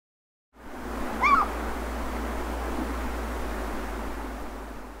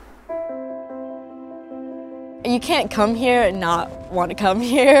You can't come here and not want to come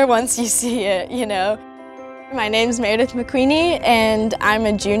here once you see it, you know. My name's Meredith MacQueeney, and I'm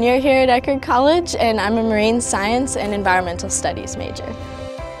a junior here at Eckerd College, and I'm a marine science and environmental studies major.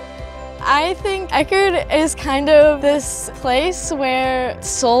 I think Eckerd is kind of this place where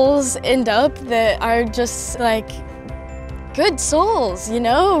souls end up that are just like good souls, you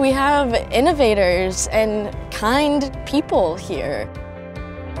know? We have innovators and kind people here.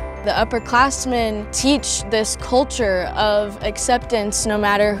 The upperclassmen teach this culture of acceptance no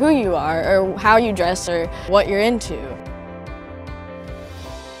matter who you are or how you dress or what you're into.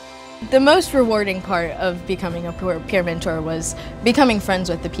 The most rewarding part of becoming a peer mentor was becoming friends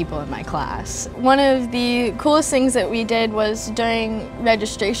with the people in my class. One of the coolest things that we did was during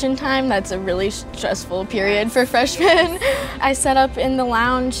registration time, that's a really stressful period for freshmen, I set up in the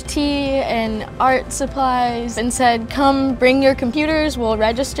lounge tea and art supplies and said, come bring your computers, we'll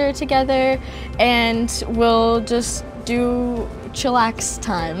register together, and we'll just do chillax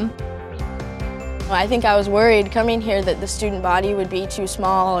time. I think I was worried coming here that the student body would be too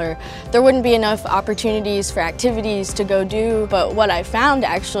small or there wouldn't be enough opportunities for activities to go do, but what I found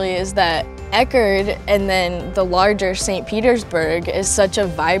actually is that Eckerd and then the larger St. Petersburg is such a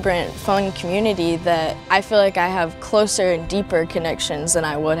vibrant, fun community that I feel like I have closer and deeper connections than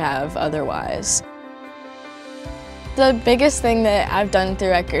I would have otherwise. The biggest thing that I've done through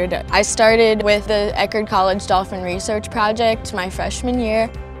Eckerd, I started with the Eckerd College Dolphin Research Project my freshman year.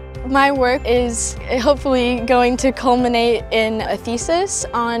 My work is hopefully going to culminate in a thesis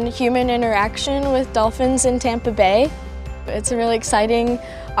on human interaction with dolphins in Tampa Bay. It's a really exciting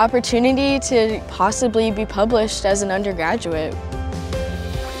opportunity to possibly be published as an undergraduate.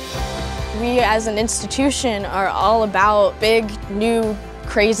 We as an institution are all about big, new,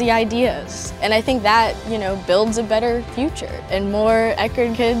 crazy ideas. And I think that, you know, builds a better future. And more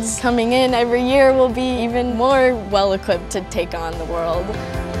Eckerd kids coming in every year will be even more well-equipped to take on the world.